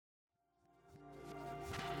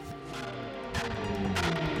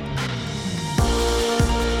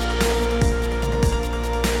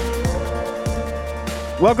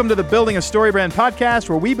Welcome to the Building a Story Brand podcast,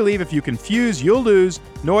 where we believe if you confuse, you'll lose.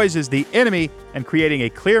 Noise is the enemy, and creating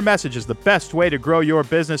a clear message is the best way to grow your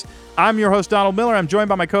business. I'm your host, Donald Miller. I'm joined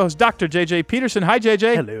by my co-host, Dr. JJ Peterson. Hi,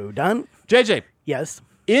 JJ. Hello, Don. JJ. Yes.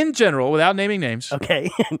 In general, without naming names.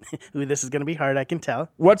 Okay. Ooh, this is going to be hard, I can tell.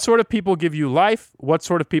 What sort of people give you life? What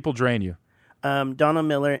sort of people drain you? Donald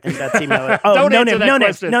Miller and Betsy Miller. Oh, Don't no answer names, that no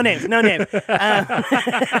question. names, no names, no names.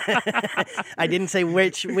 I didn't say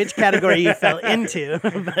which category you fell into.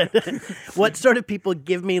 But what sort of people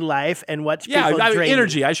give me life and what people drain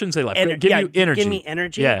energy. me? I shouldn't say life. Give you energy. Give me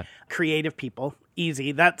energy. Yeah. Creative people.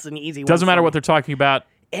 Easy. That's an easy one. Doesn't matter what they're talking about.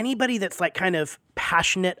 Anybody that's like kind of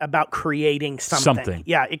passionate about creating something.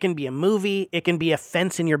 Yeah, it can be a movie, it can be a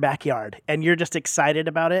fence in your backyard, and you're just excited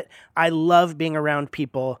about it. I love being around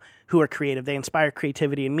people who are creative. They inspire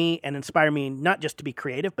creativity in me and inspire me not just to be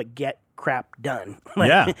creative, but get crap done.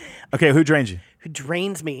 Yeah. Okay, who drains you? Who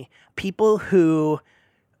drains me? People who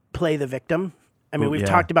play the victim. I mean, we've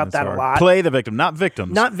talked about that a lot. Play the victim, not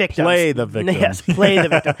victims. Not victims. Play the victim. Yes, play the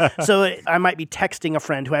victim. So I might be texting a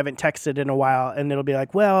friend who I haven't texted in a while, and it'll be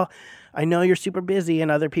like, well, I know you're super busy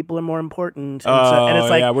and other people are more important. And it's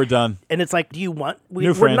like, yeah, we're done. And it's like, do you want, New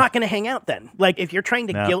we're friend. not going to hang out then. Like, if you're trying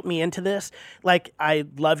to guilt me into this, like, I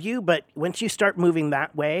love you, but once you start moving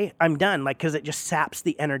that way, I'm done. Like, because it just saps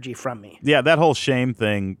the energy from me. Yeah, that whole shame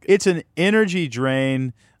thing. It's an energy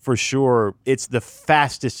drain for sure. It's the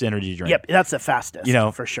fastest energy drain. Yep, that's the fastest,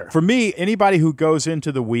 for sure. For me, anybody who goes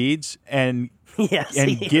into the weeds and yes,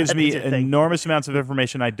 and gives me enormous amounts of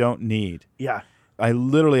information I don't need. Yeah. I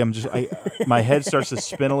literally, my head starts to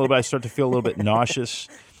spin a little bit. I start to feel a little bit nauseous.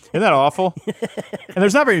 Isn't that awful? And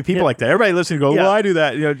there's not very many people like that. Everybody listening go, well, I do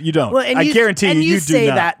that. You don't. Well, and I guarantee you do not. And you say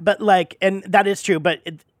that, but like, and that is true, but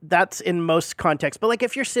that's in most contexts. But like,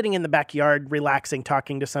 if you're sitting in the backyard, relaxing,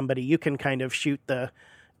 talking to somebody, you can kind of shoot the,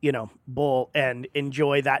 bull and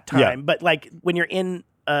enjoy that time. Yeah. But like when you're in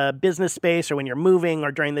a business space or when you're moving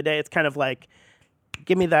or during the day, it's kind of like,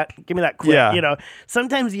 give me that quick. Yeah.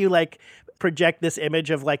 Sometimes you like project this image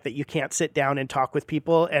of like that you can't sit down and talk with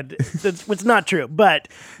people, and it's not true. But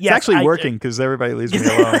yes, it's actually working because everybody leaves me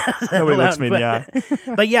alone. Nobody lets me in the eye.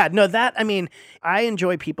 But yeah, no, I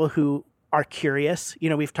enjoy people who are curious.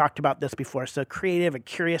 We've talked about this before. So creative and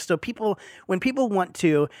curious. So when people want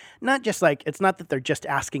to, not just like, it's not that they're just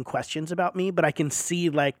asking questions about me, but I can see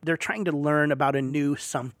like they're trying to learn about a new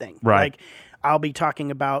something. Right. Like I'll be talking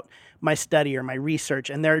about my study or my research,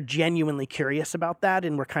 and they're genuinely curious about that,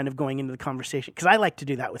 and we're kind of going into the conversation. Because I like to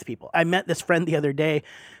do that with people. I met this friend the other day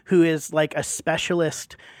who is like a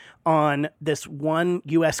specialist on this one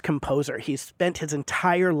U.S. composer. He's spent his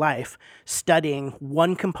entire life studying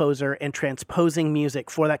one composer and transposing music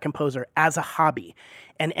for that composer as a hobby,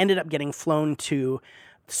 and ended up getting flown to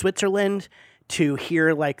Switzerland to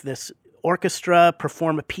hear like this orchestra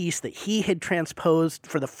perform a piece that he had transposed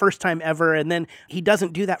for the first time ever. And then he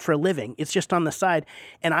doesn't do that for a living. It's just on the side.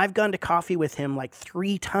 And I've gone to coffee with him like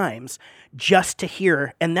 3 times just to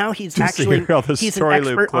hear. And now he's Just to hear how the he's story an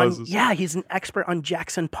loop expert on, closes. he's an expert on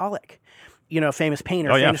Jackson Pollock, famous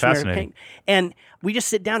painter. Oh, yeah, famous American fascinating. painter. And we just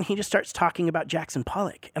sit down and he just starts talking about Jackson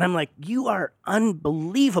Pollock. And I'm like, you are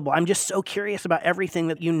unbelievable. I'm just so curious about everything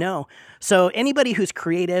that you know. So anybody who's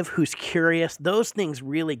creative, who's curious, those things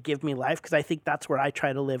really give me life, because I think that's where I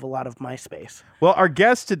try to live a lot of my space. Well, our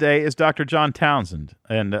guest today is Dr. John Townsend,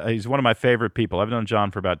 and he's one of my favorite people. I've known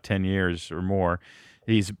John for about 10 years or more.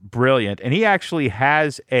 He's brilliant, and he actually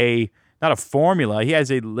has not a formula, he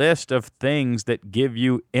has a list of things that give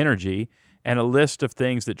you energy and a list of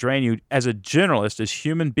things that drain you as a generalist, as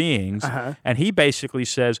human beings. And he basically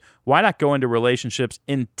says, why not go into relationships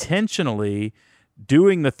intentionally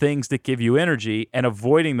doing the things that give you energy and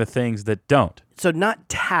avoiding the things that don't? So not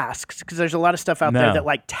tasks, because there's a lot of stuff out there that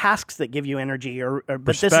like tasks that give you energy, but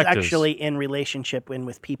this is actually in relationship and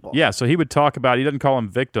with people. Yeah, so he would talk about, he doesn't call them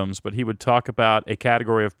victims, but he would talk about a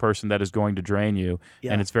category of person that is going to drain you,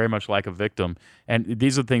 and it's very much like a victim. And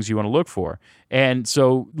these are the things you want to look for. And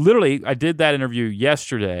so literally, I did that interview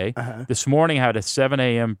yesterday. This morning, I had a 7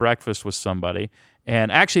 a.m. breakfast with somebody.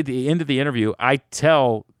 And actually, at the end of the interview, I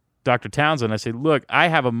tell Dr. Townsend, I say, look, I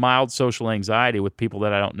have a mild social anxiety with people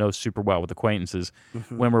that I don't know super well, with acquaintances,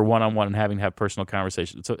 when we're one-on-one and having to have personal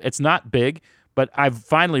conversations. So it's not big, but I've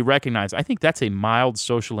finally recognized, I think that's a mild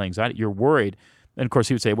social anxiety. You're worried. And of course,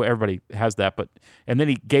 he would say, well, everybody has that. And then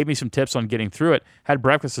he gave me some tips on getting through it. Had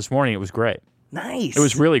breakfast this morning. It was great. Nice. It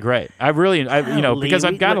was really great. Because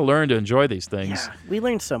I've got to learn to enjoy these things. Yeah, we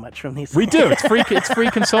learned so much from these. We do. It's free. It's free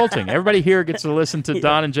consulting. Everybody here gets to listen to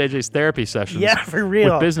Don and JJ's therapy sessions. Yeah, for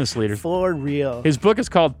real. With business leaders. For real. His book is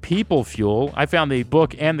called People Fuel. I found the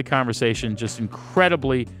book and the conversation just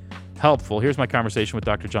incredibly helpful. Here's my conversation with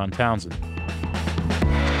Dr. John Townsend.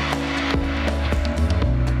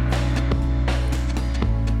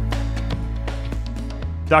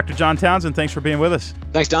 Dr. John Townsend, thanks for being with us.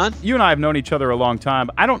 Thanks, Don. You and I have known each other a long time.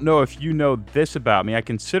 I don't know if you know this about me. I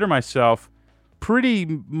consider myself pretty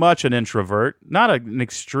much an introvert, not an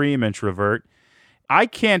extreme introvert. I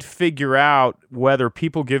can't figure out whether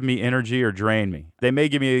people give me energy or drain me. They may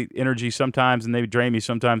give me energy sometimes and they drain me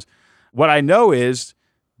sometimes. What I know is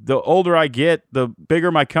the older I get, the bigger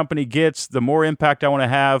my company gets, the more impact I want to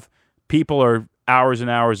have. People are hours and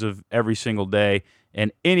hours of every single day.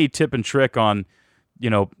 And any tip and trick on,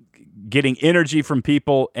 getting energy from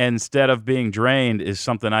people instead of being drained is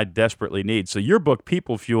something I desperately need. So your book,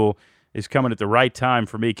 People Fuel, is coming at the right time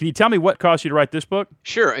for me. Can you tell me what caused you to write this book?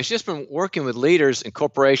 Sure. It's just been working with leaders in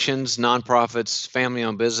corporations, nonprofits,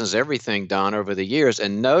 family-owned business, everything, Don, over the years,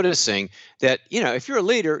 and noticing that, if you're a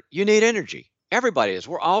leader, you need energy. Everybody is.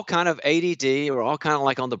 We're all kind of ADD. We're all kind of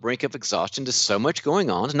like on the brink of exhaustion. There's so much going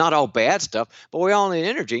on. It's not all bad stuff, but we all need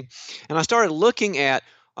energy. And I started looking at,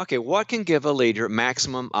 okay, what can give a leader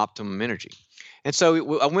maximum optimum energy? And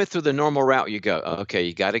so I went through the normal route. You go, okay,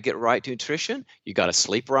 you got to get right nutrition. You got to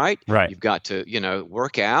sleep right. Right. You've got to,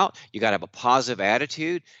 work out. You got to have a positive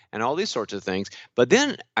attitude and all these sorts of things. But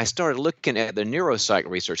then I started looking at the neuropsych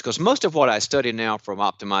research, because most of what I study now from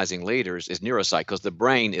optimizing leaders is neuropsych, because the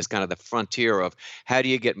brain is kind of the frontier of how do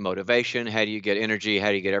you get motivation, how do you get energy, how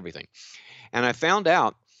do you get everything. And I found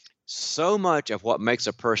out so much of what makes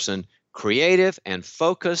a person creative and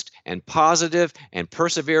focused and positive and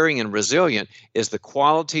persevering and resilient is the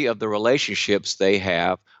quality of the relationships they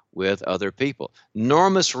have with other people.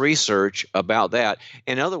 Enormous research about that.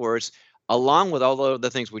 In other words, along with all the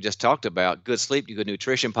things we just talked about, good sleep, good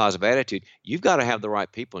nutrition, positive attitude, you've got to have the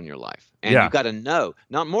right people in your life. And you've got to know,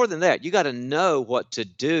 not more than that, you got to know what to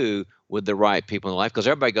do with the right people in life, because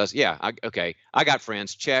everybody goes, I got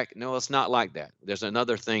friends, check. No, it's not like that. There's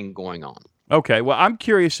another thing going on. Okay, well, I'm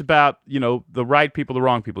curious about, the right people, the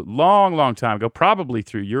wrong people. Long time ago, probably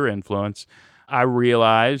through your influence, I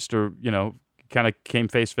realized or, kind of came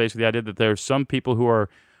face to face with the idea that there are some people who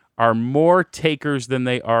are more takers than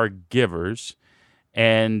they are givers,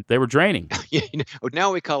 and they were draining.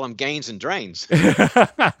 Now we call them gains and drains.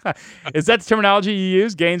 Is that the terminology you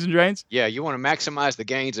use, gains and drains? Yeah, you want to maximize the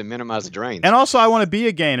gains and minimize the drains. And also, I want to be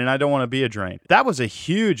a gain, and I don't want to be a drain. That was a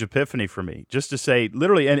huge epiphany for me, just to say,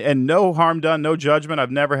 literally, and no harm done, no judgment. I've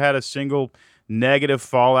never had a single negative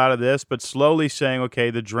fallout of this, but slowly saying, okay,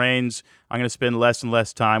 the drains, I'm going to spend less and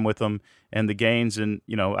less time with them, and the gains, and,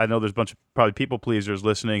 I know there's a bunch of probably people pleasers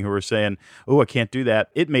listening who are saying, oh, I can't do that.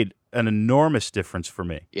 It made an enormous difference for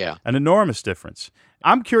me. Yeah. An enormous difference.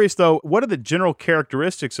 I'm curious, though, what are the general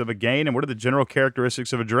characteristics of a gain and what are the general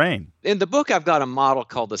characteristics of a drain? In the book, I've got a model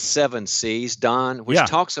called the 7 C's, Don, which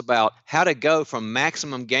talks about how to go from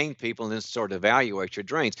maximum gain people and then sort of evaluate your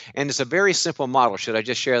drains. And it's a very simple model. Should I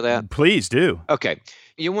just share that? Please do. Okay.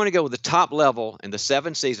 You want to go with the top level, and the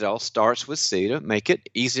 7 C's, it all starts with C to make it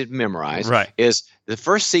easy to memorize. Right. Is the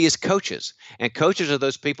first C is coaches. And coaches are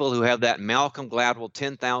those people who have that Malcolm Gladwell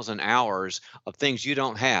 10,000 hours of things you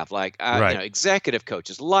don't have, like executive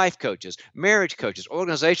coaches, life coaches, marriage coaches,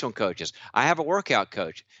 organizational coaches. I have a workout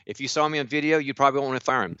coach. If you saw me on video, you'd probably want to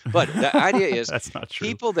fire him. But the idea is that's not true.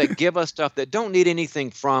 People that give us stuff that don't need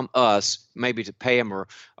anything from us, maybe to pay them or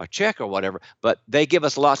a check or whatever, but they give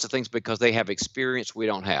us lots of things because they have experience we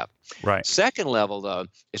don't have. Right. Second level, though,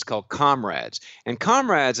 is called comrades. And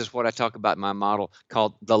comrades is what I talk about in my model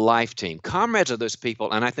called the life team. Comrades are those people,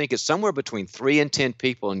 and I think it's somewhere between 3 and 10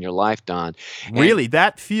 people in your life, Don. Really?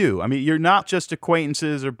 That few? I mean, you're not just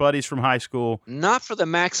acquaintances or buddies from high school. Not for the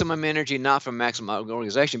maximum energy, not for maximum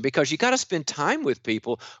organization, because you got to spend time with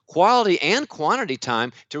people, quality and quantity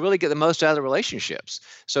time, to really get the most out of the relationships.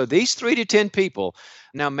 So these 3 to 10 people,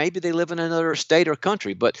 now maybe they live in another state or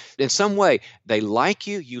country, but in some way they like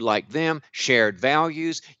you, you like them, shared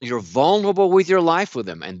values, you're vulnerable with your life with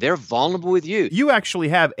them, and they're vulnerable with you. You actually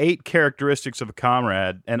have 8 characteristics of a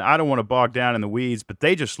comrade, and I don't want to bog down in the weeds, but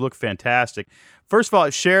they just look fantastic. First of all,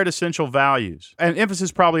 it's shared essential values. And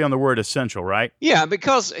emphasis probably on the word essential, right? Yeah,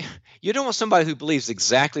 because you don't want somebody who believes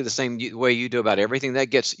exactly the same way you do about everything.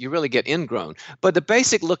 You really get ingrown. But the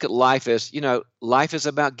basic look at life is, life is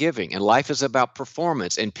about giving, and life is about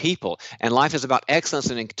performance and people, and life is about excellence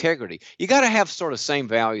and integrity. You got to have sort of same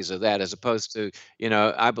values of that, as opposed to,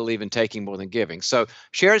 I believe in taking more than giving. So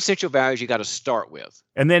shared essential values you got to start with.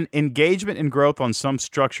 And then engagement and growth on some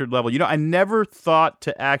structured level. I never thought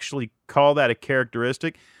to actually call that a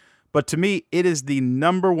characteristic, but to me, it is the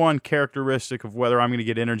number one characteristic of whether I'm going to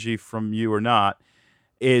get energy from you or not.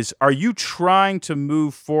 is, are you trying to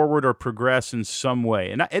move forward or progress in some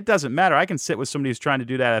way? And it doesn't matter. I can sit with somebody who's trying to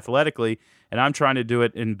do that athletically, and I'm trying to do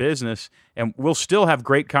it in business, and we'll still have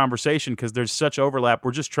great conversation because there's such overlap.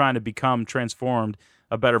 We're just trying to become transformed,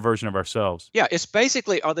 a better version of ourselves. Yeah, it's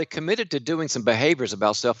basically, are they committed to doing some behaviors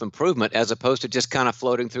about self-improvement as opposed to just kind of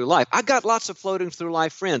floating through life? I got lots of floating through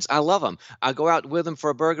life friends. I love them. I go out with them for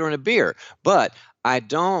a burger and a beer, but I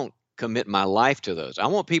don't commit my life to those. I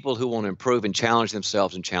want people who want to improve and challenge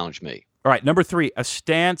themselves and challenge me. All right, number 3, a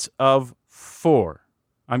stance of 4.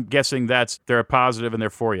 I'm guessing they're a positive and they're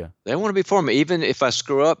for you. They want to be for me. Even if I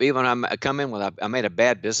screw up, even I come in when I made a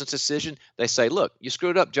bad business decision, they say, look, you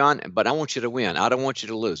screwed up, John, but I want you to win. I don't want you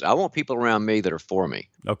to lose. I want people around me that are for me.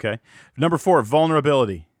 Okay. Number 4,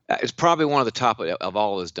 vulnerability. It's probably one of the top of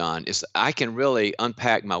all is done. Is I can really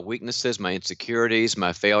unpack my weaknesses, my insecurities,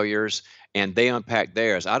 my failures, and they unpack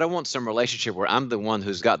theirs. I don't want some relationship where I'm the one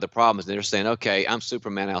who's got the problems and they're saying, okay, I'm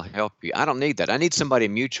Superman, I'll help you. I don't need that. I need somebody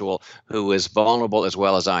mutual who is vulnerable as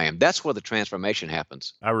well as I am. That's where the transformation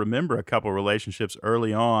happens. I remember a couple of relationships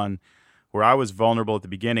early on where I was vulnerable at the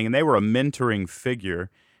beginning, and they were a mentoring figure.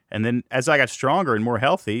 And then as I got stronger and more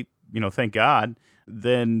healthy, thank God,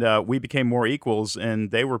 then we became more equals,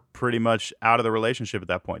 and they were pretty much out of the relationship at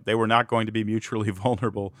that point. They were not going to be mutually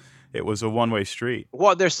vulnerable. It was a one-way street.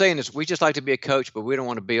 What they're saying is, we just like to be a coach, but we don't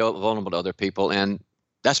want to be vulnerable to other people. And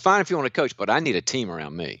that's fine if you want to coach, but I need a team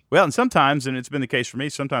around me. Well, and sometimes, and it's been the case for me,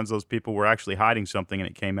 sometimes those people were actually hiding something and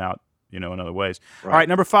it came out, in other ways. Right. All right,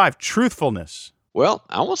 number 5, truthfulness. Well,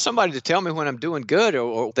 I want somebody to tell me when I'm doing good,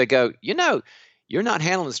 or they go, you're not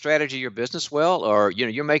handling the strategy of your business well, or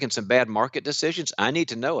you're making some bad market decisions. I need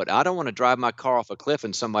to know it. I don't want to drive my car off a cliff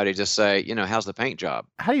and somebody just say, how's the paint job?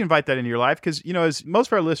 How do you invite that into your life? Because, as most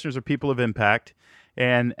of our listeners are people of impact,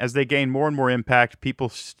 and as they gain more and more impact,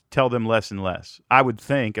 people tell them less and less. I would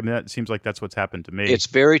think. I mean, that seems like that's what's happened to me. It's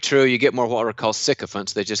very true. You get more what are called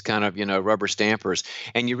sycophants. They just kind of, rubber stampers.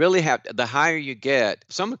 And you really have, the higher you get,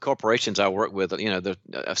 some of the corporations I work with,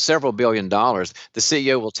 they're several $1 billion, the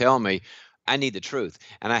CEO will tell me, I need the truth.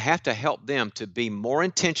 And I have to help them to be more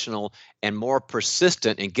intentional and more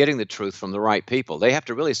persistent in getting the truth from the right people. They have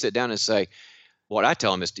to really sit down and say, what I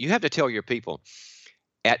tell them is, you have to tell your people,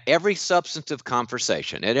 at every substantive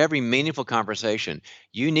conversation, at every meaningful conversation,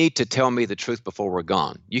 you need to tell me the truth before we're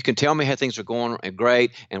gone. You can tell me how things are going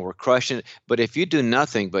great and we're crushing it, but if you do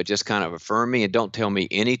nothing but just kind of affirm me and don't tell me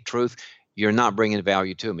any truth, you're not bringing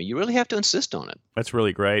value to me. You really have to insist on it. That's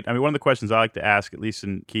really great. I mean, one of the questions I like to ask, at least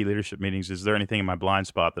in key leadership meetings, is there anything in my blind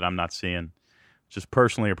spot that I'm not seeing, just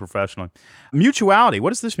personally or professionally? Mutuality.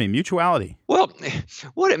 What does this mean, mutuality? Well,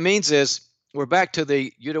 what it means is we're back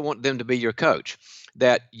to you don't want them to be your coach.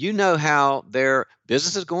 That you know how their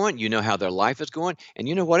business is going, you know how their life is going, and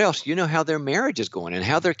you know what else? You know how their marriage is going and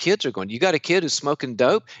how their kids are going. You got a kid who's smoking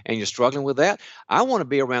dope and you're struggling with that. I want to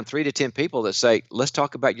be around 3 to 10 people that say, let's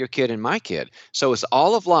talk about your kid and my kid. So it's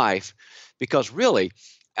all of life, because really,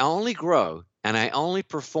 I only grow and I only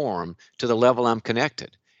perform to the level I'm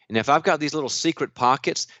connected. And if I've got these little secret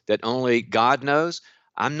pockets that only God knows,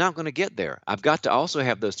 I'm not going to get there. I've got to also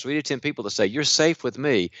have those 3 to 10 people that say, you're safe with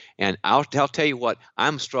me, and I'll tell you what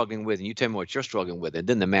I'm struggling with, and you tell me what you're struggling with, and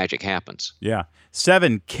then the magic happens. Yeah.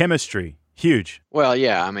 7, chemistry. Huge. Well,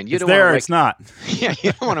 yeah. I mean, it's there, it's not. Yeah,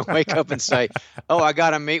 you don't want to wake up and say, oh, I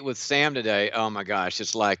got to meet with Sam today. Oh, my gosh.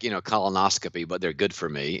 It's like, colonoscopy, but they're good for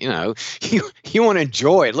me. You want to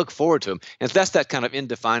enjoy it, look forward to them. And if that's that kind of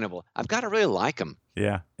indefinable, I've got to really like them.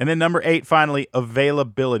 Yeah. And then number 8, finally,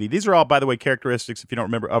 availability. These are all, by the way, characteristics, if you don't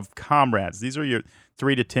remember, of comrades. These are your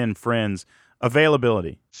 3 to 10 friends.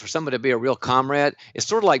 Availability. For somebody to be a real comrade, it's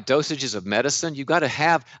sort of like dosages of medicine. You've got to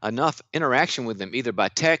have enough interaction with them, either by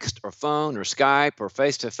text or phone or Skype or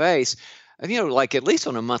face-to-face, like at least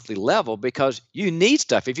on a monthly level, because you need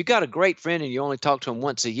stuff. If you've got a great friend and you only talk to them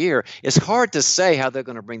once a year, it's hard to say how they're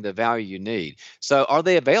going to bring the value you need. So are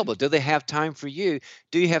they available? Do they have time for you?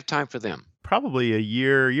 Do you have time for them? Probably a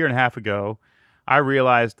year and a half ago, I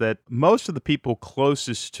realized that most of the people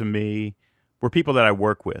closest to me were people that I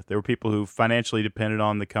work with. They were people who financially depended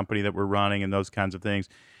on the company that we're running and those kinds of things.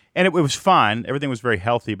 And it was fine. Everything was very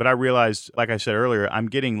healthy. But I realized, like I said earlier, I'm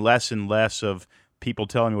getting less and less of people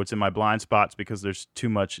telling me what's in my blind spots because there's too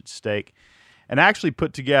much at stake. And I actually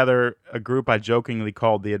put together a group I jokingly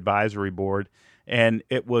called the Advisory Board. And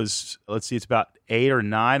it was, it's about 8 or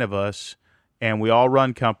 9 of us. And we all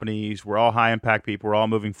run companies. We're all high-impact people. We're all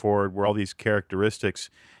moving forward. We're all these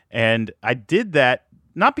characteristics. And I did that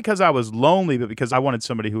not because I was lonely, but because I wanted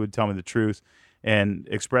somebody who would tell me the truth and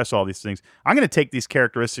express all these things. I'm going to take these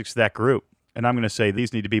characteristics to that group. And I'm going to say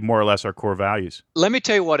these need to be more or less our core values. Let me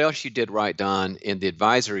tell you what else you did right, Don, in the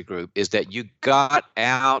advisory group is that you got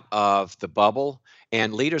out of the bubble.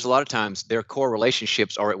 And leaders, a lot of times, their core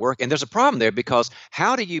relationships are at work. And there's a problem there because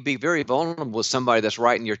how do you be very vulnerable with somebody that's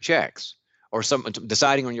writing your checks or someone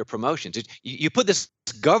deciding on your promotions? You put this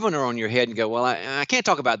governor on your head and go, well, I can't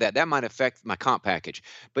talk about that. That might affect my comp package.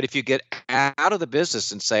 But if you get out of the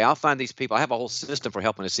business and say, I'll find these people, I have a whole system for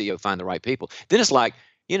helping a CEO find the right people, then it's like,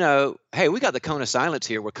 hey, we got the cone of silence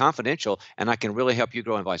here. We're confidential, and I can really help you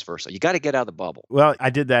grow and vice versa. You got to get out of the bubble. Well, I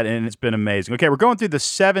did that, and it's been amazing. Okay, we're going through the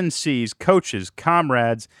 7 C's: coaches,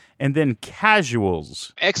 comrades, and then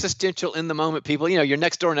casuals. Existential in the moment people. Your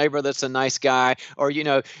next door neighbor that's a nice guy, or,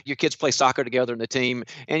 your kids play soccer together in the team,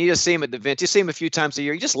 and you just see him at the event. You see him a few times a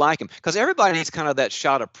year. You just like him because everybody needs kind of that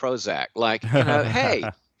shot of Prozac. Like, hey,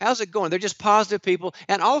 how's it going? They're just positive people.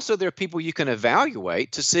 And also they're people you can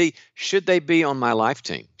evaluate to see, should they be on my life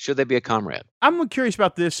team? Should they be a comrade? I'm curious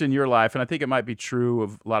about this in your life, and I think it might be true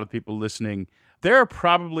of a lot of people listening. There are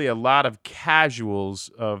probably a lot of casuals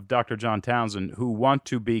of Dr. John Townsend who want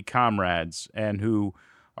to be comrades and who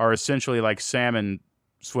are essentially like salmon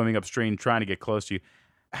swimming upstream trying to get close to you.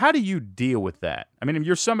 How do you deal with that? I mean, if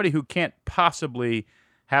you're somebody who can't possibly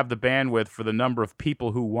have the bandwidth for the number of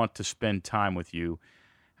people who want to spend time with you,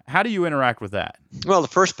 how do you interact with that? Well, the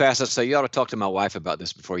first pass, I'd say you ought to talk to my wife about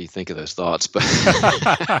this before you think of those thoughts. But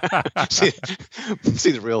see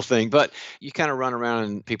the real thing. But you kind of run around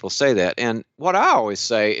and people say that. And what I always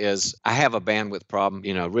say is I have a bandwidth problem,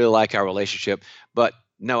 really like our relationship. But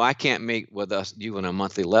no, I can't meet with you on a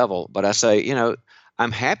monthly level. But I say,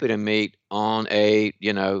 I'm happy to meet on a,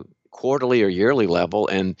 quarterly or yearly level.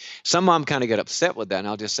 And some of them kind of get upset with that. And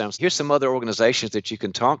I'll just say, here's some other organizations that you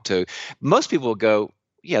can talk to. Most people will go,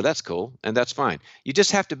 yeah, that's cool, and that's fine. You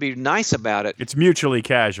just have to be nice about it. It's mutually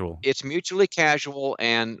casual. It's mutually casual,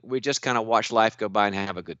 and we just kind of watch life go by and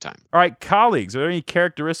have a good time. All right, colleagues. Are there any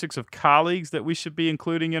characteristics of colleagues that we should be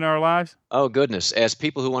including in our lives? Oh, goodness. As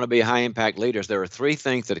people who want to be high-impact leaders, there are 3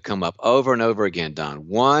 things that come up over and over again, Don.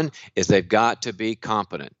 One is they've got to be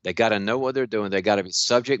competent. They got to know what they're doing. They got to be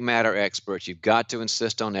subject matter experts. You've got to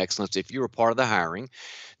insist on excellence if you were part of the hiring.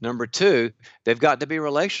 Number 2, they've got to be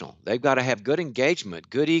relational. They've got to have good engagement,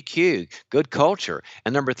 good EQ, good culture.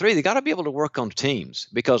 And number 3, they got to be able to work on teams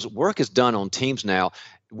because work is done on teams now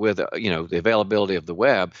with, the availability of the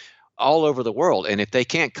web all over the world. And if they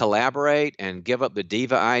can't collaborate and give up the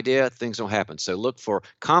diva idea, things don't happen. So look for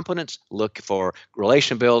competence, look for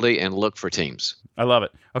relationability, and look for teams. I love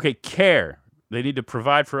it. Okay, care. They need to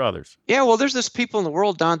provide for others. Yeah, well, there's this people in the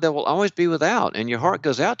world, Don, that will always be without, and your heart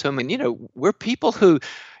goes out to them. And, we're people who,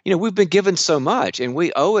 we've been given so much, and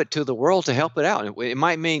we owe it to the world to help it out. It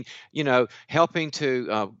might mean, helping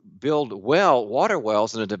to build water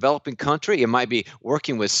wells in a developing country. It might be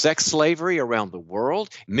working with sex slavery around the world,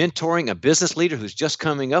 mentoring a business leader who's just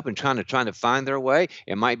coming up and trying to find their way.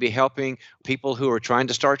 It might be helping people who are trying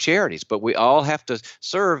to start charities. But we all have to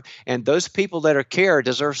serve, and those people that are care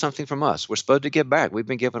deserve something from us. We're supposed to give back. We've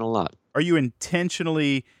been given a lot. Are you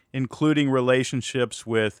intentionally including relationships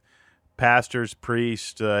with pastors,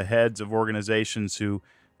 priests, heads of organizations who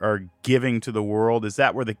are giving to the world? Is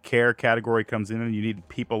that where the care category comes in and you need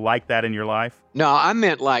people like that in your life? No, I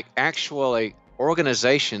meant like actually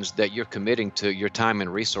organizations that you're committing to your time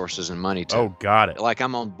and resources and money to. Oh, got it. Like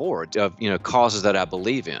I'm on board of, causes that I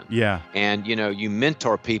believe in. Yeah. And, you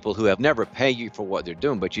mentor people who have never paid you for what they're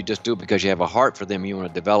doing, but you just do it because you have a heart for them and you want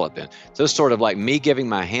to develop them. So it's sort of like me giving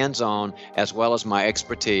my hands on as well as my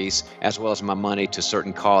expertise, as well as my money to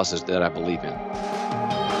certain causes that I believe in.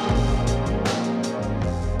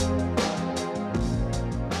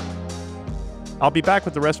 I'll be back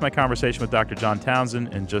with the rest of my conversation with Dr. John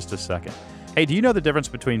Townsend in just a second. Hey, do you know the difference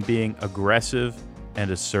between being aggressive and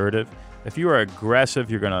assertive? If you are aggressive,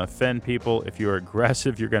 you're going to offend people. If you're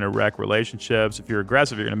aggressive, you're going to wreck relationships. If you're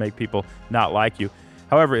aggressive, you're going to make people not like you.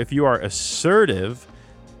 However, if you are assertive,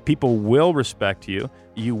 people will respect you.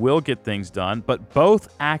 You will get things done, but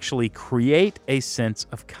both actually create a sense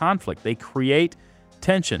of conflict. They create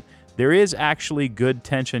tension. There is actually good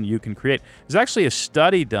tension you can create. There's actually a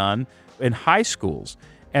study done in high schools,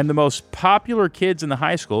 and the most popular kids in the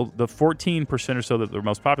high school, the 14% or so that were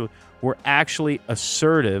most popular, were actually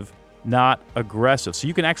assertive, not aggressive. So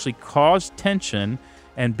you can actually cause tension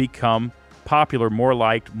and become popular, more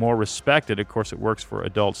liked, more respected. Of course, it works for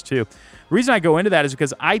adults too. The reason I go into that is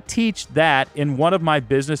because I teach that in one of my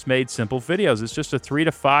Business Made Simple videos. It's just a 3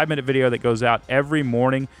 to 5 minute video that goes out every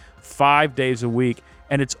morning, 5 days a week.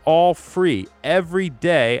 And it's all free. Every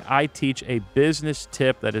day, I teach a business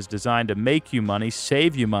tip that is designed to make you money,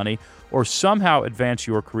 save you money, or somehow advance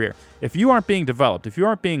your career. If you aren't being developed, if you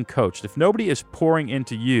aren't being coached, if nobody is pouring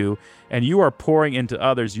into you and you are pouring into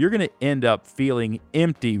others, you're going to end up feeling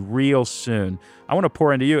empty real soon. I want to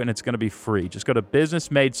pour into you, and it's going to be free. Just go to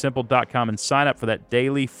businessmadesimple.com and sign up for that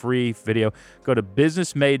daily free video. Go to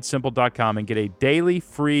businessmadesimple.com and get a daily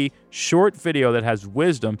free short video that has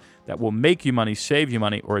wisdom that will make you money, save you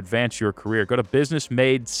money, or advance your career. Go to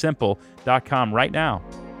businessmadesimple.com right now.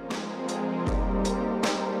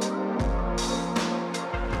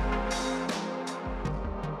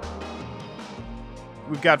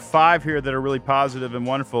 We've got 5 here that are really positive and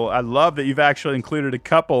wonderful. I love that you've actually included a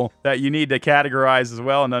couple that you need to categorize as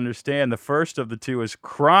well and understand. The first of the 2 is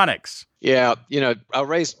chronics. Yeah, I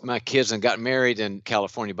raised my kids and got married in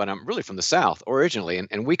California, but I'm really from the South originally,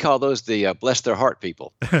 and we call those the bless their heart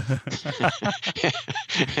people.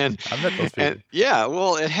 and I met those people. Yeah,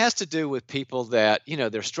 well, it has to do with people that,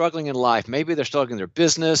 they're struggling in life. Maybe they're struggling in their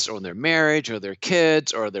business or in their marriage or their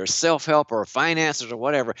kids or their self-help or finances or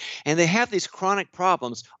whatever, and they have these chronic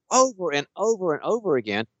problems over and over and over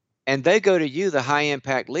again. And they go to you, the high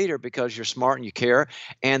impact leader, because you're smart and you care.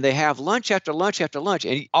 And they have lunch after lunch after lunch.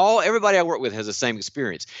 And everybody I work with has the same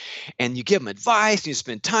experience. And you give them advice, and you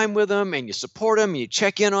spend time with them, and you support them, and you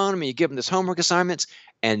check in on them, and you give them this homework assignments,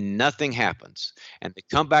 and nothing happens. And they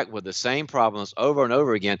come back with the same problems over and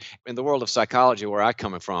over again. In the world of psychology, where I'm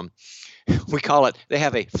coming from, we call it, they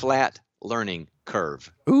have a flat learning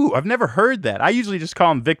curve. Ooh, I've never heard that. I usually just call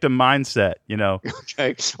them victim mindset,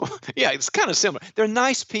 Okay. Well, yeah, it's kind of similar. They're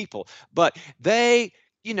nice people, but they,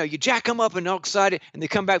 you jack them up and they're all excited, and they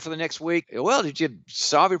come back for the next week. Well, did you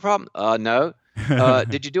solve your problem? No.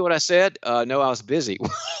 Did you do what I said? No, I was busy.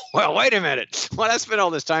 Well, wait a minute. Well, I spent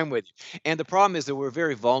all this time with you. And the problem is that we're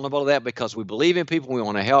very vulnerable to that because we believe in people, we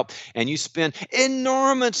want to help, and you spend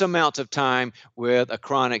enormous amounts of time with a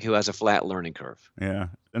chronic who has a flat learning curve. Yeah.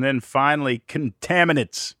 And then finally,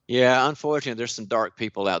 contaminants. Yeah, unfortunately, there's some dark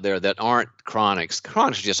people out there that aren't chronics.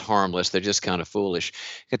 Chronics are just harmless. They're just kind of foolish.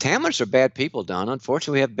 Contaminants are bad people, Don.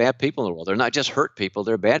 Unfortunately, we have bad people in the world. They're not just hurt people.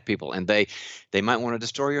 They're bad people. And they might want to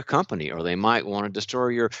destroy your company, or they might want to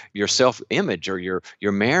destroy your self-image or your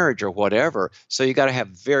marriage or whatever. So you got to have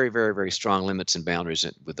very, very, very strong limits and boundaries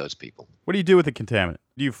with those people. What do you do with a contaminant?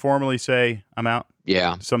 Do you formally say, I'm out?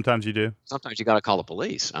 Yeah. Sometimes you do? Sometimes you got to call the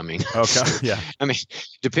police. I mean, okay. Yeah. I mean,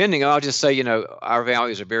 I'll just say, our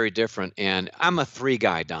values are very different. And I'm a 3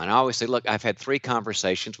 guy, Don. I always say, look, I've had 3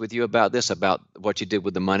 conversations with you about this, about what you did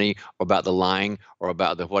with the money, or about the lying, or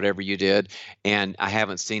about the whatever you did. And I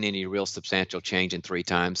haven't seen any real substantial change in 3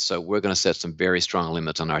 times. So we're going to set some very strong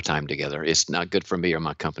limits on our time together. It's not good for me or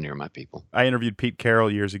my company or my people. I interviewed Pete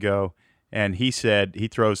Carroll years ago, and he said he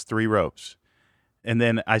throws 3 ropes. And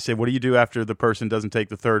then I said, what do you do after the person doesn't take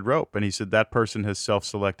the 3rd rope? And he said, that person has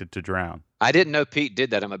self-selected to drown. I didn't know Pete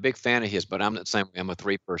did that. I'm a big fan of his, but I'm not the same way. I'm a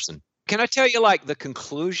 3 person. Can I tell you, like, the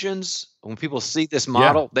conclusions when people see this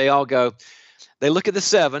model, They all go, they look at the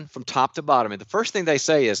 7 from top to bottom. And the first thing they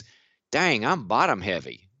say is, dang, I'm bottom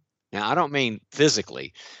heavy. Now, I don't mean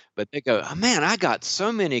physically, but they go, oh, man, I got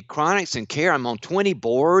so many chronics in care. I'm on 20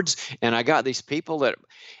 boards, and I got these people that,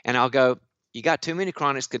 and I'll go, you got too many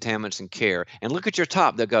chronics, contaminants, and care. And look at your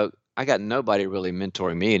top. They'll go, I got nobody really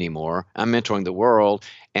mentoring me anymore. I'm mentoring the world.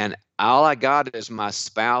 And all I got is my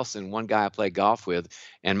spouse and one guy I play golf with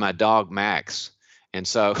and my dog, Max. And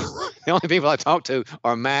so the only people I talk to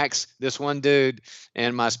are Max, this one dude,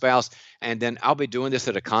 and my spouse. And then I'll be doing this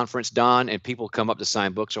at a conference, Don, and people come up to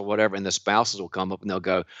sign books or whatever, and the spouses will come up and they'll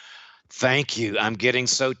go, thank you. I'm getting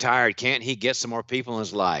so tired. Can't he get some more people in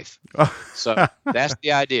his life? So that's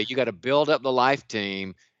the idea. You got to build up the life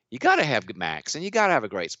team. You got to have Max, and you got to have a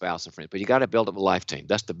great spouse and friends, but you got to build up a life team.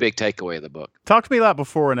 That's the big takeaway of the book. Talk to me about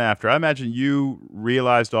before and after. I imagine you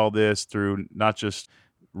realized all this through not just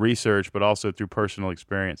research, but also through personal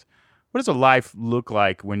experience. What does a life look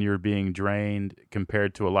like when you're being drained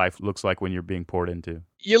compared to a life looks like when you're being poured into?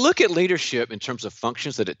 You look at leadership in terms of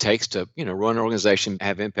functions that it takes to, run an organization,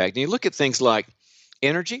 have impact. And you look at things like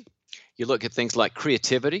energy. You look at things like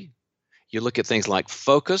creativity. You look at things like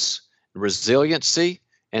focus, resiliency,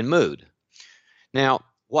 and mood. Now,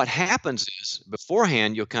 what happens is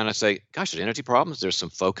beforehand, you'll kind of say, gosh, there's energy problems. There's some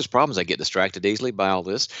focus problems. I get distracted easily by all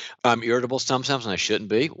this. I'm irritable sometimes and I shouldn't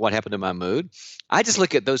be. What happened to my mood? I just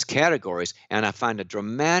look at those categories and I find a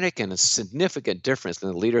dramatic and a significant difference in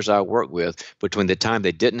the leaders I work with between the time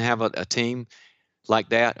they didn't have a team like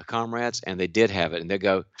that, a comrades, and they did have it. And they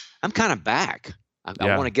go, I'm kind of back.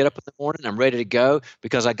 I want to get up in the morning. I'm ready to go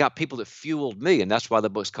because I got people that fueled me. And that's why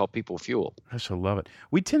the book's called People Fuel. I so love it.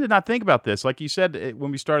 We tend to not think about this. Like you said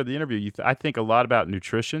when we started the interview, I think a lot about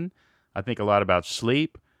nutrition. I think a lot about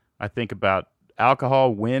sleep. I think about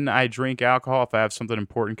alcohol when I drink alcohol. If I have something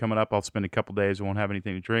important coming up, I'll spend a couple days and won't have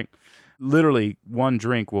anything to drink. Literally, one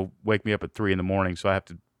drink will wake me up at 3 a.m, so I have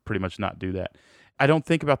to pretty much not do that. I don't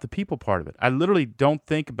think about the people part of it. I literally don't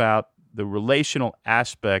think about the relational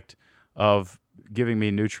aspect of giving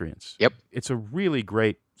me nutrients. Yep. It's a really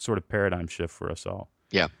great sort of paradigm shift for us all.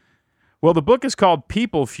 Yeah. Well, the book is called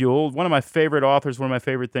People Fuel. One of my favorite authors, one of my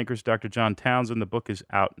favorite thinkers, Dr. John Townsend. The book is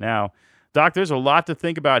out now. Doc, there's a lot to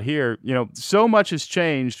think about here. So much has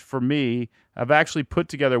changed for me. I've actually put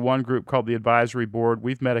together one group called the Advisory Board.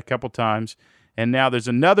 We've met a couple times. And now there's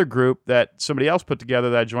another group that somebody else put together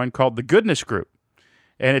that I joined called the Goodness Group.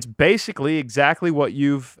 And it's basically exactly what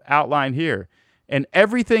you've outlined here. And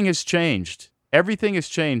everything has changed. Everything has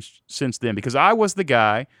changed since then, because I was the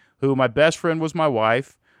guy who, my best friend was my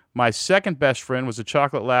wife. My second best friend was a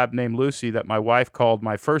chocolate lab named Lucy that my wife called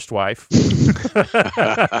my first wife. And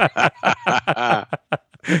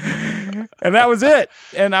that was it.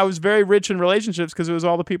 And I was very rich in relationships because it was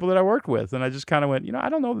all the people that I worked with. And I just kind of went, I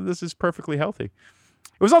don't know that this is perfectly healthy.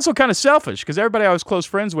 It was also kind of selfish because everybody I was close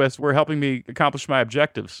friends with were helping me accomplish my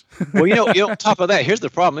objectives. Well, on top of that, here's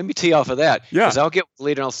the problem. Let me tee off of that. Yeah. Because I'll get with the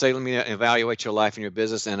leader and I'll say, let me evaluate your life and your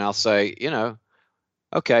business. And I'll say,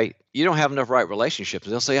 okay, you don't have enough right relationships.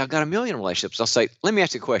 They'll say, I've got 1 million relationships. I'll say, let me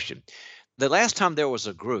ask you a question. The last time there was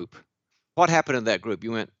a group, what happened in that group?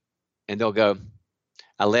 You went, and they'll go,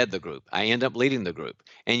 I led the group. I end up leading the group.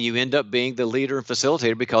 And you end up being the leader and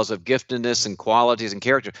facilitator because of giftedness and qualities and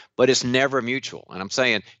character, but it's never mutual. And I'm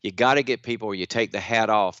saying you got to get people where you take the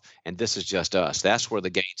hat off and this is just us. That's where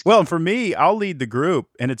the gains come. Well, and for me, I'll lead the group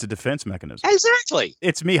and it's a defense mechanism. Exactly.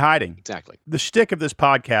 It's me hiding. Exactly. The shtick of this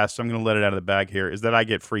podcast, I'm going to let it out of the bag here, is that I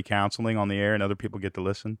get free counseling on the air and other people get to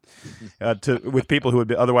listen with people who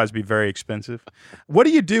would otherwise be very expensive. What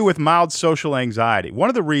do you do with mild social anxiety? One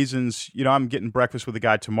of the reasons, I'm getting breakfast with a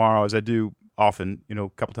guy tomorrow, as I do often, a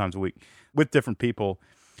couple times a week with different people.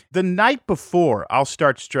 The night before, I'll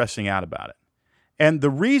start stressing out about it. And the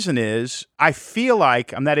reason is I feel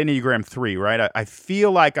like I'm that Enneagram 3, right? I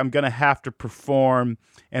feel like I'm going to have to perform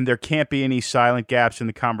and there can't be any silent gaps in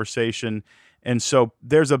the conversation. And so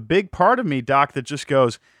there's a big part of me, Doc, that just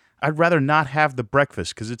goes, I'd rather not have the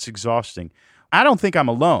breakfast because it's exhausting. I don't think I'm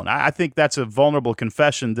alone. I think that's a vulnerable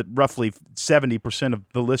confession that roughly 70% of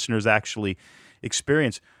the listeners actually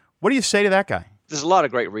experience. What do you say to that guy? There's a lot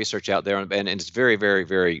of great research out there, and it's very, very,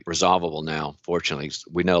 very resolvable now, fortunately.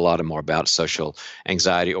 We know a lot more about social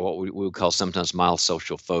anxiety, or what we would call sometimes mild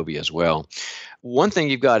social phobia as well. One thing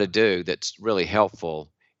you've got to do that's really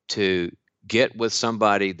helpful to get with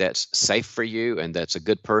somebody that's safe for you and that's a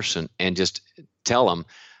good person and just tell them,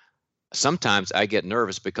 sometimes I get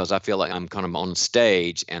nervous because I feel like I'm kind of on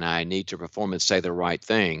stage and I need to perform and say the right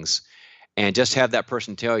things. And just have that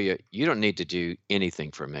person tell you, you don't need to do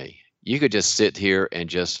anything for me. You could just sit here and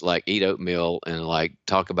just like eat oatmeal and like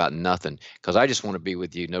talk about nothing because I just want to be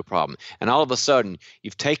with you, no problem. And all of a sudden,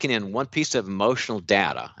 you've taken in one piece of emotional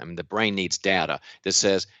data. I mean, the brain needs data that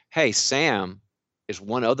says, hey, Sam is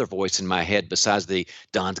one other voice in my head besides the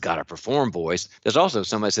Don's got to perform voice. There's also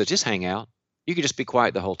somebody that says, just hang out. You can just be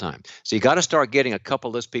quiet the whole time. So you got to start getting a couple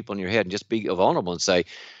of those people in your head and just be vulnerable and say,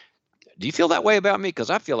 do you feel that way about me?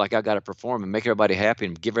 Because I feel like I got to perform and make everybody happy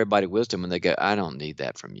and give everybody wisdom. And they go, I don't need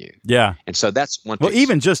that from you. Yeah. And so that's one. Well,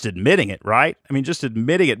 even just admitting it, right? I mean, just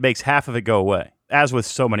admitting it makes half of it go away, as with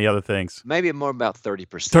so many other things. Maybe more about 30%.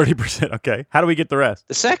 30%. Okay. How do we get the rest?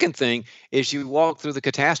 The second thing is you walk through the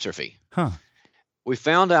catastrophe. We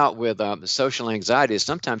found out with social anxiety is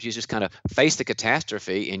sometimes you just kind of face the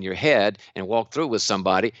catastrophe in your head and walk through with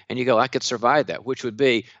somebody and you go, I could survive that, which would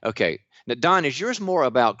be, okay. Now, Don, is yours more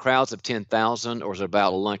about crowds of 10,000 or is it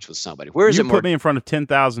about a lunch with somebody? Where is it more? You put me in front of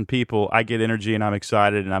 10,000 people, I get energy and I'm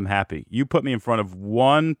excited and I'm happy. You put me in front of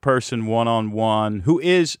one person one-on-one who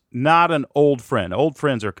is not an old friend. Old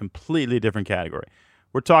friends are a completely different category.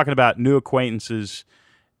 We're talking about new acquaintances.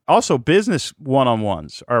 Also, business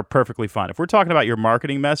one-on-ones are perfectly fine. If we're talking about your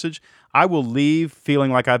marketing message, I will leave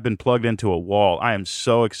feeling like I've been plugged into a wall. I am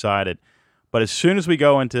so excited. But as soon as we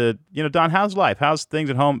go into, Don, how's life? How's things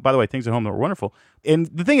at home? By the way, things at home are wonderful. And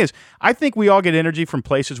the thing is, I think we all get energy from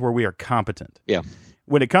places where we are competent. Yeah.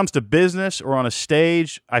 When it comes to business or on a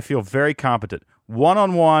stage, I feel very competent.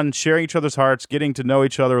 One-on-one, sharing each other's hearts, getting to know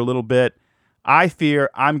each other a little bit. I fear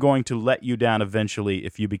I'm going to let you down eventually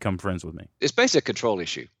if you become friends with me. It's basically a control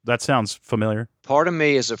issue. That sounds familiar. Part of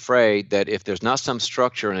me is afraid that if there's not some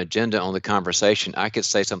structure and agenda on the conversation, I could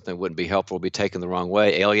say something that wouldn't be helpful, be taken the wrong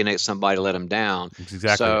way, alienate somebody, let them down.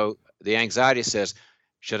 Exactly. So the anxiety says,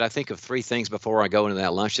 should I think of 3 things before I go into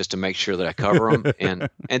that lunch just to make sure that I cover them?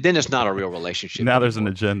 And then it's not a real relationship. Now there's an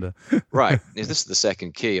agenda. Right. This is the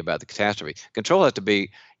second key about the catastrophe. Control has to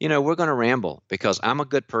be, we're going to ramble because I'm a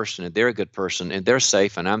good person and they're a good person and they're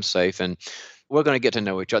safe and I'm safe and we're going to get to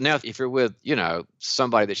know each other. Now, if you're with,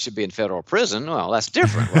 somebody that should be in federal prison, well, that's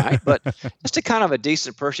different, right? But just a kind of a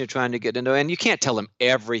decent person you're trying to get to know, and you can't tell them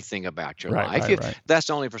everything about your life. Right. That's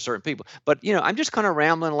only for certain people. But, I'm just kind of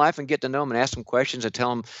rambling in life and get to know them and ask them questions and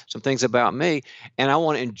tell them some things about me. And I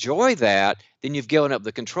want to enjoy that. Then you've given up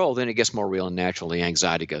the control. Then it gets more real and natural. The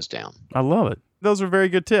anxiety goes down. I love it. Those are very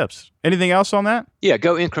good tips. Anything else on that? Yeah,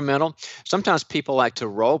 go incremental. Sometimes people like to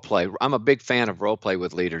role play. I'm a big fan of role play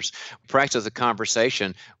with leaders. Practice a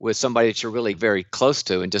conversation with somebody that you're really very close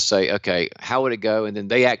to and just say, okay, how would it go? And then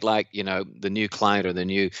they act like, the new client or the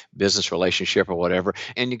new business relationship or whatever.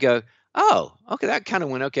 And you go, oh, okay, that kind of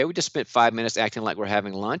went okay. We just spent 5 minutes acting like we're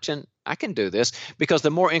having lunch and I can do this, because the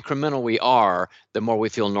more incremental we are, the more we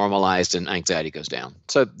feel normalized and anxiety goes down.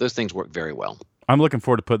 So those things work very well. I'm looking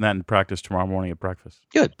forward to putting that into practice tomorrow morning at breakfast.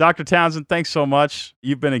 Good. Dr. Townsend, thanks so much.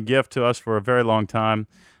 You've been a gift to us for a very long time.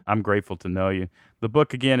 I'm grateful to know you. The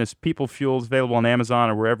book, again, is People Fuel. It's available on Amazon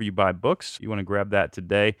or wherever you buy books. You want to grab that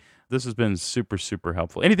today. This has been super, super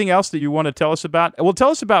helpful. Anything else that you want to tell us about? Well, tell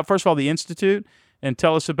us about, first of all, the Institute, and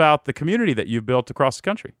tell us about the community that you've built across the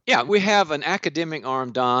country. Yeah, we have an academic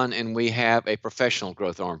arm, Don, and we have a professional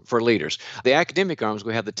growth arm for leaders. The academic arms,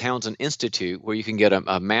 we have the Townsend Institute, where you can get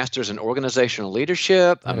a master's in organizational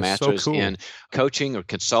leadership, a master's in coaching or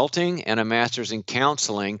consulting, and a master's in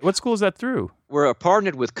counseling. What school is that through? We're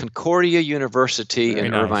partnered with Concordia University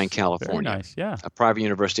in Irvine, California. Very nice, yeah. A private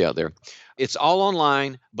university out there. It's all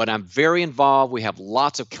online, but I'm very involved. We have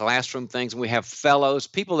lots of classroom things, and we have fellows,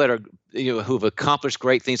 people that are, who've accomplished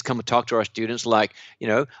great things, come and talk to our students, like,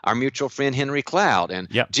 our mutual friend Henry Cloud and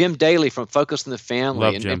Jim Daly from Focus on the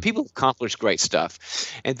Family, and people who've accomplished great stuff.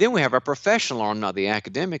 And then we have our professional arm, not the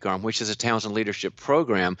academic arm, which is a Townsend Leadership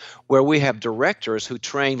Program, where we have directors who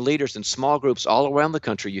train leaders in small groups all around the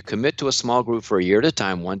country. You commit to a small group for a year at a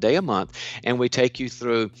time, 1 day a month, and we take you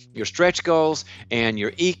through your stretch goals and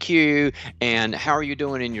your EQ and how are you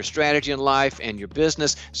doing in your strategy in life and your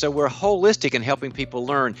business. So we're holistic in helping people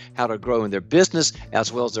learn how to grow in their business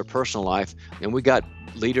as well as their personal life. And we got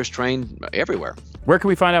leaders trained everywhere. Where can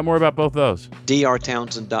we find out more about both those?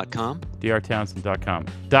 drtownsend.com. drtownsend.com.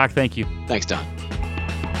 Doc, thank you. Thanks, Don.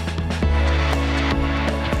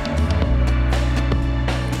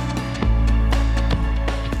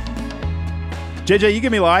 JJ, you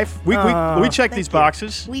give me life. We check these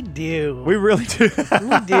boxes. We do. We really do.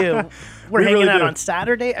 We do. We're hanging out on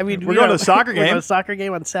Saturday. I mean, we're going to the soccer game. We're going to a soccer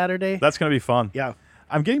game on Saturday. That's going to be fun. Yeah.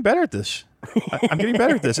 I'm getting better at this. I'm getting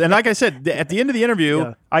better at this. And like I said, at the end of the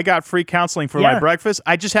interview, I got free counseling for my breakfast.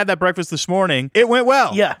 I just had that breakfast this morning. It went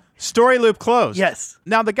well. Yeah. Story loop closed. Yes.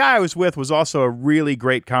 Now, the guy I was with was also a really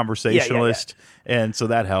great conversationalist, and so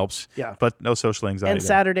that helps. Yeah. But no social anxiety. And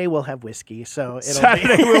Saturday we'll have whiskey, so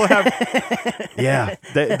we'll have. Yeah.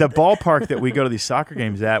 The ballpark that we go to these soccer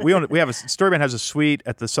games at, we have Storybrand has a suite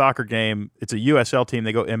at the soccer game. It's a USL team.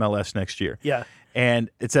 They go MLS next year. Yeah.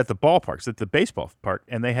 And it's at the ballpark. It's at the baseball park,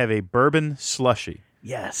 and they have a bourbon slushie.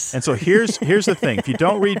 Yes. And so here's the thing. If you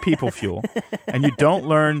don't read People Fuel and you don't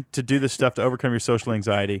learn to do this stuff to overcome your social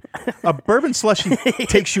anxiety, a bourbon slushie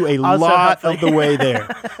takes you a lot of the way there.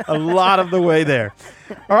 A lot of the way there.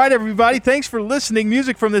 All right, everybody. Thanks for listening.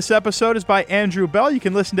 Music from this episode is by Andrew Bell. You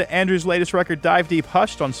can listen to Andrew's latest record, Dive Deep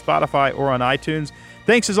Hushed, on Spotify or on iTunes.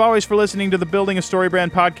 Thanks, as always, for listening to the Building a Storybrand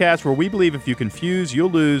podcast, where we believe if you confuse, you'll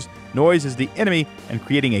lose. Noise is the enemy, and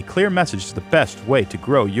creating a clear message is the best way to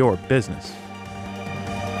grow your business.